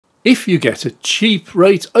If you get a cheap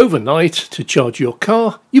rate overnight to charge your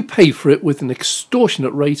car, you pay for it with an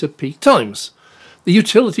extortionate rate at peak times. The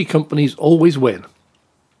utility companies always win.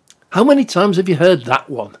 How many times have you heard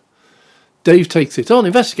that one? Dave Takes It On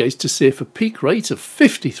investigates to see if a peak rate of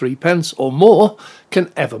 53 pence or more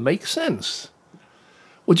can ever make sense.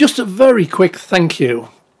 Well, just a very quick thank you.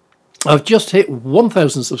 I've just hit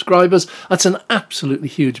 1,000 subscribers. That's an absolutely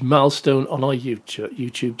huge milestone on our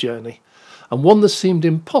YouTube journey, and one that seemed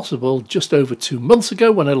impossible just over 2 months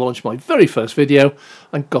ago when I launched my very first video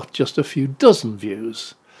and got just a few dozen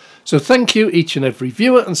views. So thank you each and every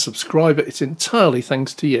viewer and subscriber. It's entirely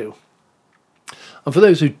thanks to you. And for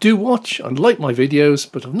those who do watch and like my videos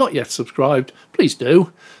but have not yet subscribed, please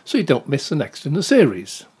do, so you don't miss the next in the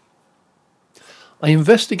series. I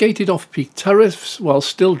investigated off-peak tariffs while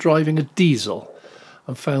still driving a diesel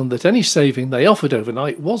and found that any saving they offered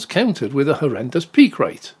overnight was countered with a horrendous peak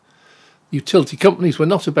rate. Utility companies were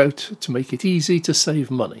not about to make it easy to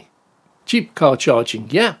save money. Cheap car charging,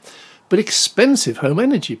 yeah, but expensive home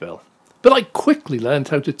energy bill. But I quickly learned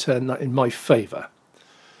how to turn that in my favour.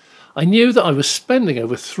 I knew that I was spending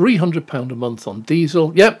over £300 a month on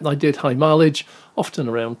diesel. Yep, I did high mileage, often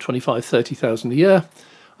around 25,000–30,000 a year.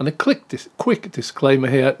 And a quick disclaimer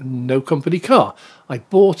here, no company car. I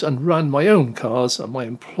bought and ran my own cars and my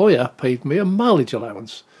employer paid me a mileage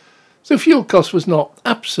allowance. So fuel cost was not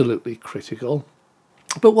absolutely critical,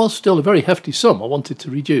 but was still a very hefty sum I wanted to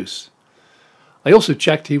reduce. I also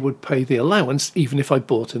checked he would pay the allowance even if I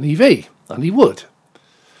bought an EV, and he would.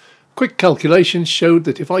 Quick calculations showed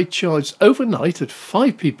that if I charged overnight at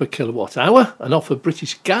 5p per kilowatt hour, an offer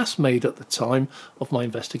British Gas made at the time of my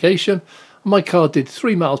investigation, and my car did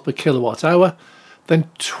 3 miles per kilowatt hour, then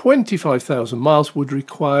 25,000 miles would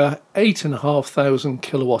require 8,500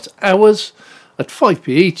 kilowatt hours at 5p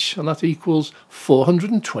each, and that equals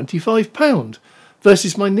 £425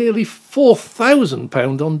 versus my nearly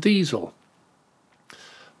 £4,000 on diesel.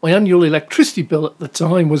 My annual electricity bill at the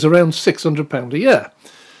time was around £600 a year.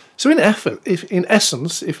 So in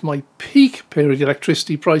essence, if my peak period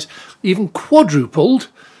electricity price even quadrupled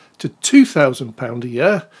to £2,000 a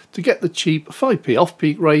year to get the cheap 5p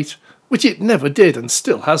off-peak rate, which it never did and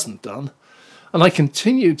still hasn't done, and I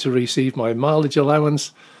continued to receive my mileage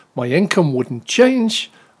allowance, my income wouldn't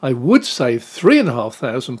change. I would save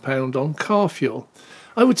 £3,500 on car fuel.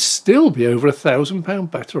 I would still be over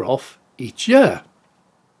 £1,000 better off each year.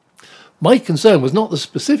 My concern was not the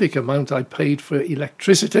specific amount I paid for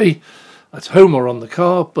electricity at home or on the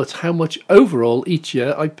car, but how much overall each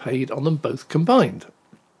year I paid on them both combined.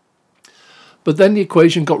 But then the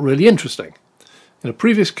equation got really interesting. In a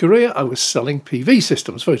previous career, I was selling PV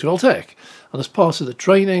systems, photovoltaic, and as part of the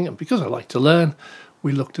training, and because I like to learn,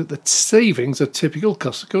 we looked at the savings a typical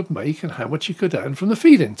customer could make and how much you could earn from the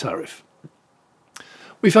feed-in tariff.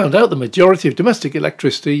 We found out the majority of domestic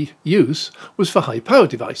electricity use was for high-power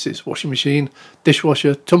devices, washing machine,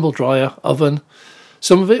 dishwasher, tumble dryer, oven.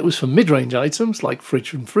 Some of it was for mid-range items like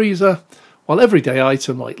fridge and freezer, while everyday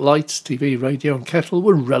items like lights, TV, radio and kettle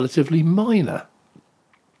were relatively minor.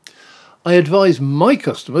 I advised my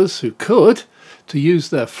customers who could to use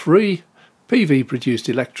their free PV-produced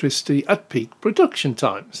electricity at peak production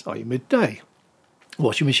times, i.e. midday.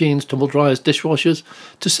 Washing machines, tumble dryers, dishwashers,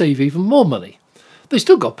 to save even more money. They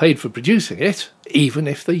still got paid for producing it, even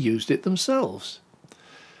if they used it themselves.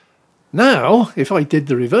 Now, if I did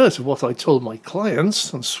the reverse of what I told my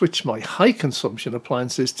clients and switched my high consumption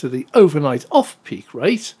appliances to the overnight off-peak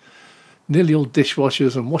rate, nearly all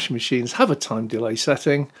dishwashers and washing machines have a time delay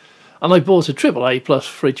setting, and I bought a AAA plus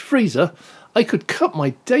fridge freezer, I could cut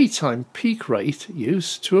my daytime peak rate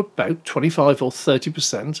use to about 25 or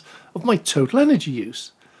 30% of my total energy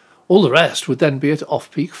use. All the rest would then be at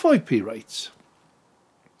off-peak 5p rates.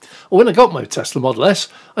 When I got my Tesla Model S,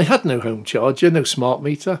 I had no home charger, no smart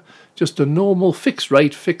meter, just a normal fixed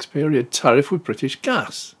rate, fixed period tariff with British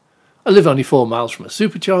Gas. I live only 4 miles from a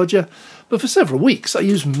supercharger, but for several weeks I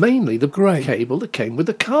used mainly the grey cable that came with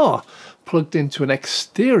the car, plugged into an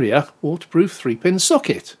exterior waterproof 3-pin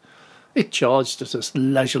socket. It charged at a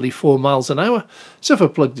leisurely 4 miles an hour, so if I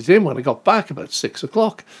plugged it in when I got back about 6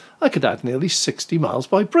 o'clock, I could add nearly 60 miles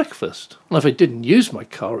by breakfast. And if I didn't use my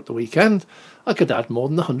car at the weekend, I could add more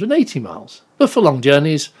than 180 miles. But for long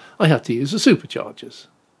journeys, I had to use the superchargers.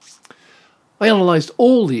 I analysed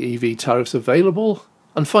all the EV tariffs available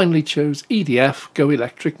and finally chose EDF Go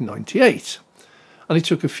Electric 98. And it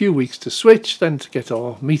took a few weeks to switch, then to get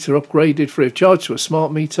our meter upgraded free of charge to a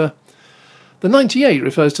smart meter. The 98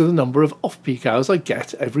 refers to the number of off-peak hours I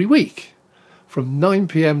get every week, from 9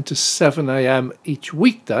 p.m. to 7 a.m. each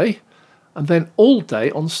weekday, and then all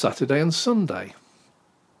day on Saturday and Sunday.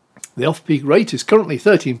 The off-peak rate is currently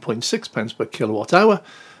 13.6 pence per kilowatt hour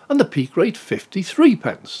and the peak rate 53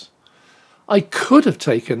 pence. I could have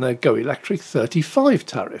taken their Go Electric 35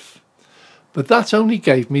 tariff, but that only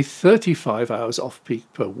gave me 35 hours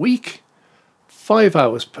off-peak per week, 5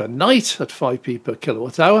 hours per night at 5p per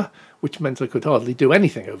kilowatt hour, which meant I could hardly do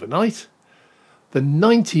anything overnight. The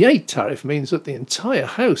 98 tariff means that the entire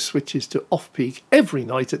house switches to off-peak every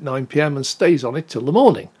night at 9 p.m. and stays on it till the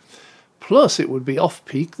morning. Plus it would be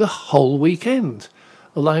off-peak the whole weekend,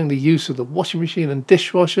 allowing the use of the washing machine and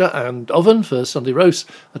dishwasher and oven for Sunday roast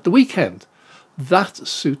at the weekend. That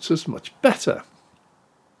suits us much better.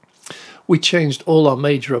 We changed all our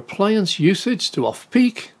major appliance usage to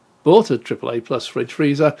off-peak, bought a AAA Plus fridge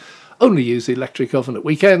freezer, only use the electric oven at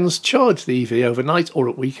weekends, charge the EV overnight or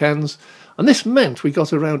at weekends, and this meant we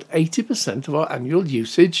got around 80% of our annual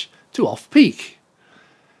usage to off-peak.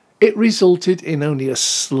 It resulted in only a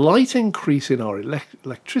slight increase in our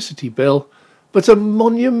electricity bill, but a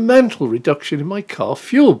monumental reduction in my car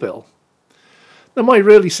fuel bill. Now, my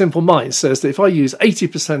really simple mind says that if I use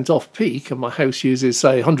 80% off-peak and my house uses,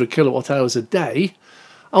 say, 100 kilowatt hours a day,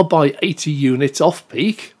 I'll buy 80 units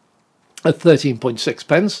off-peak at 13.6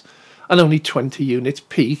 pence and only 20 units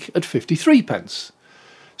peak at 53 pence.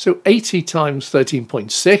 So 80 times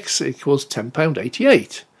 13.6 equals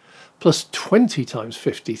 £10.88, plus 20 times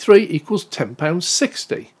 53 equals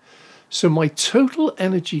 £10.60. So my total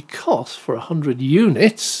energy cost for 100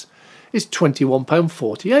 units is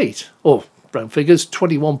 £21.48, or round figures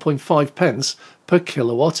 21.5 pence per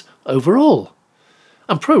kilowatt overall.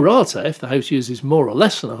 And pro rata if the house uses more or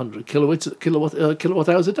less than 100 kilowatt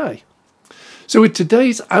hours a day. So with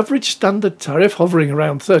today's average standard tariff hovering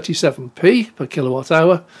around 37p per kilowatt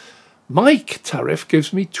hour, my tariff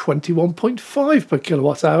gives me 21.5 per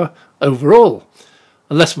kilowatt hour overall,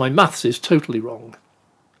 unless my maths is totally wrong.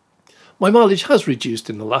 My mileage has reduced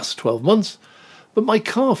in the last 12 months, but my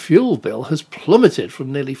car fuel bill has plummeted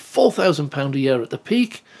from nearly £4,000 a year at the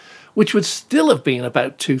peak, which would still have been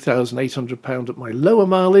about £2,800 at my lower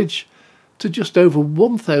mileage, to just over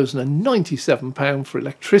 £1,097 for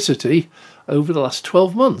electricity over the last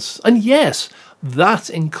 12 months. And yes, that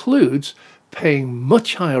includes paying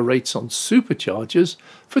much higher rates on superchargers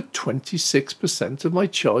for 26% of my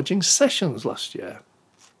charging sessions last year.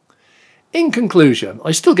 In conclusion,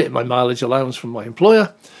 I still get my mileage allowance from my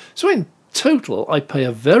employer, so in total I pay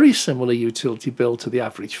a very similar utility bill to the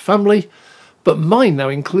average family, but mine now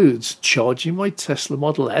includes charging my Tesla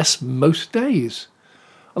Model S most days.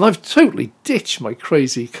 And I've totally ditched my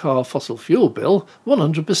crazy car fossil fuel bill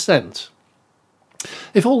 100%.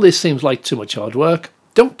 If all this seems like too much hard work,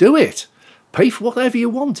 don't do it. Pay for whatever you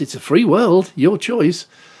want, it's a free world, your choice.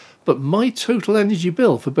 But my total energy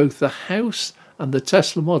bill for both the house and the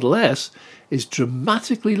Tesla Model S is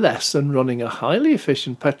dramatically less than running a highly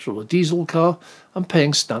efficient petrol or diesel car and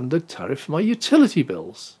paying standard tariff for my utility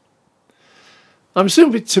bills. I'm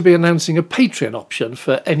soon to be announcing a Patreon option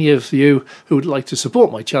for any of you who would like to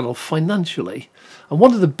support my channel financially. And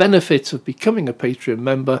one of the benefits of becoming a Patreon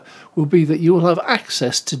member will be that you will have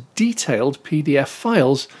access to detailed PDF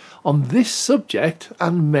files on this subject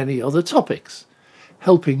and many other topics,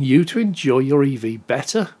 helping you to enjoy your EV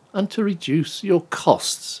better and to reduce your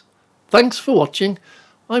costs. Thanks for watching.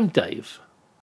 I'm Dave.